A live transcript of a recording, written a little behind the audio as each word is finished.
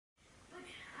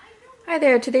Hi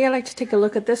there, today I'd like to take a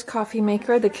look at this coffee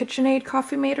maker, the KitchenAid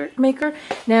coffee maker.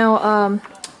 Now,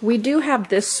 we do have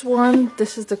this one.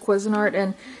 This is the Cuisinart,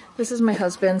 and this is my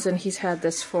husband's, and he's had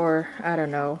this for, I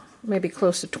don't know, maybe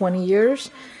close to 20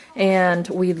 years, and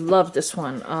we love this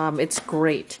one. It's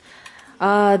great.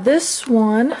 This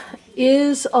one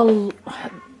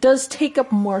does take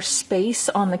up more space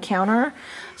on the counter.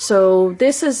 So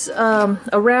this is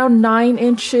around 9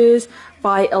 inches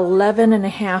by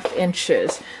 11.5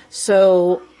 inches.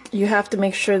 So you have to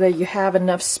make sure that you have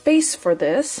enough space for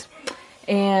this.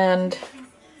 And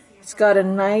it's got a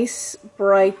nice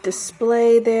bright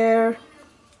display there.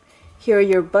 Here are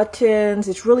your buttons.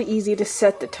 It's really easy to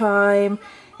set the time.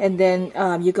 And then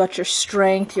you got your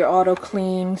strength, your auto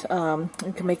clean.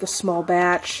 You can make a small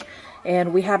batch.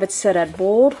 And we have it set at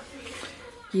bold.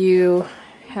 You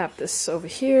have this over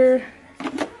here.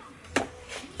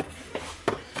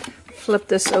 Flip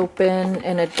this open,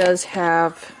 and it does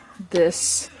have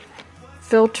this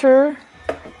filter.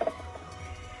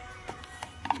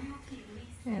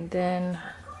 And then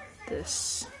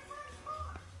this.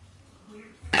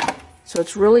 So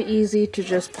it's really easy to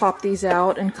just pop these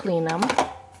out and clean them.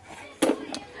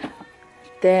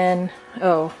 Then,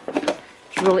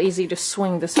 it's really easy to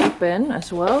swing this open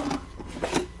as well.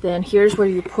 Then here's where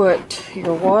you put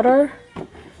your water.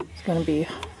 It's going to be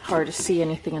hard to see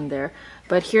anything in there.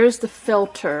 But here's the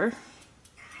filter.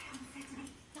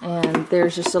 And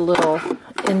there's just a little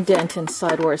indent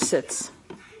inside where it sits.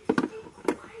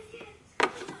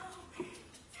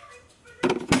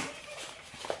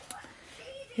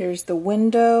 Here's the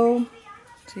window,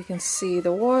 so you can see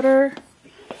the water.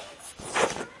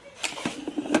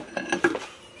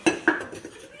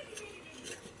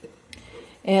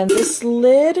 And this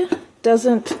lid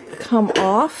doesn't come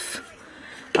off.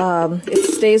 It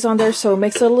stays on there, so it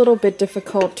makes it a little bit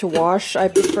difficult to wash. I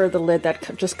prefer the lid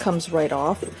that just comes right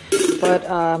off. But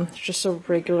it's just a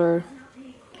regular.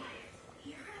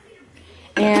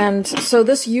 And so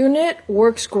this unit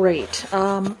works great.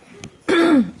 The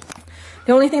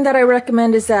only thing that I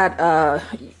recommend is that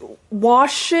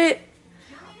wash it.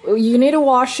 You need to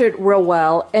wash it real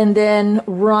well and then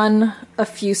run a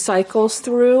few cycles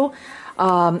through.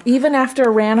 Even after I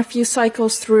ran a few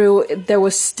cycles through, there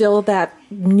was still that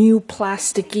new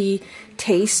plasticky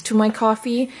taste to my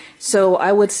coffee. So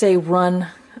I would say run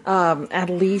at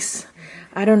least,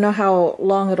 I don't know how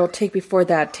long it'll take before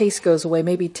that taste goes away,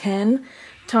 maybe 10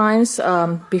 times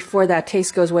before that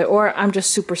taste goes away, or I'm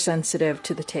just super sensitive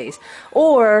to the taste,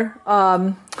 or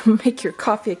make your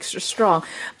coffee extra strong.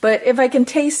 But if I can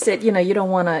taste it, you don't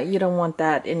want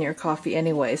that in your coffee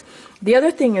anyways. The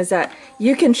other thing is that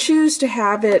you can choose to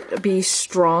have it be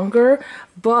stronger,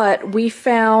 but we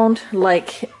found,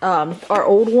 like our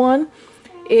old one,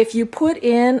 if you put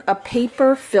in a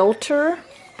paper filter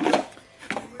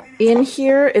in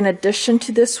here, in addition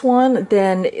to this one,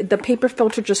 then the paper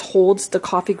filter just holds the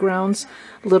coffee grounds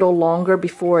a little longer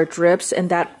before it drips,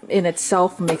 and that in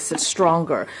itself makes it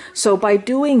stronger. So by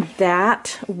doing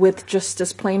that with just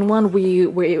this plain one,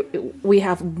 we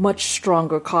have much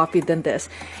stronger coffee than this.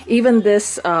 Even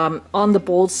this on the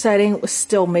bold setting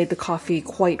still made the coffee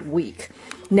quite weak.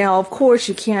 Now, of course,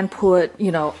 you can put,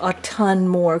 a ton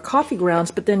more coffee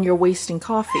grounds, but then you're wasting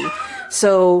coffee.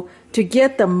 So to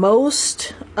get the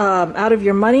most out of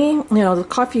your money, the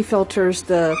coffee filters,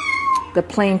 the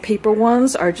plain paper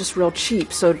ones are just real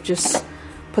cheap. So just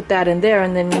put that in there,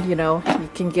 and then, you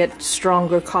can get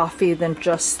stronger coffee than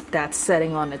just that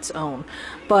setting on its own.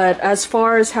 But as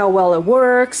far as how well it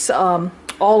works,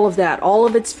 all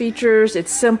of its features,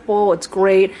 it's simple, it's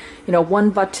great.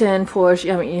 One button push.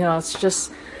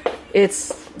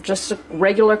 It's just a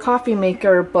regular coffee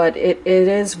maker, but it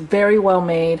is very well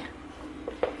made.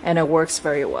 And it works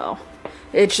very well.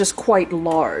 It's just quite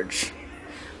large,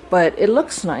 but it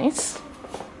looks nice.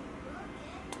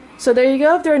 So there you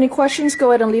go. If there are any questions,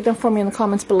 go ahead and leave them for me in the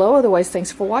comments below. Otherwise,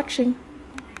 thanks for watching.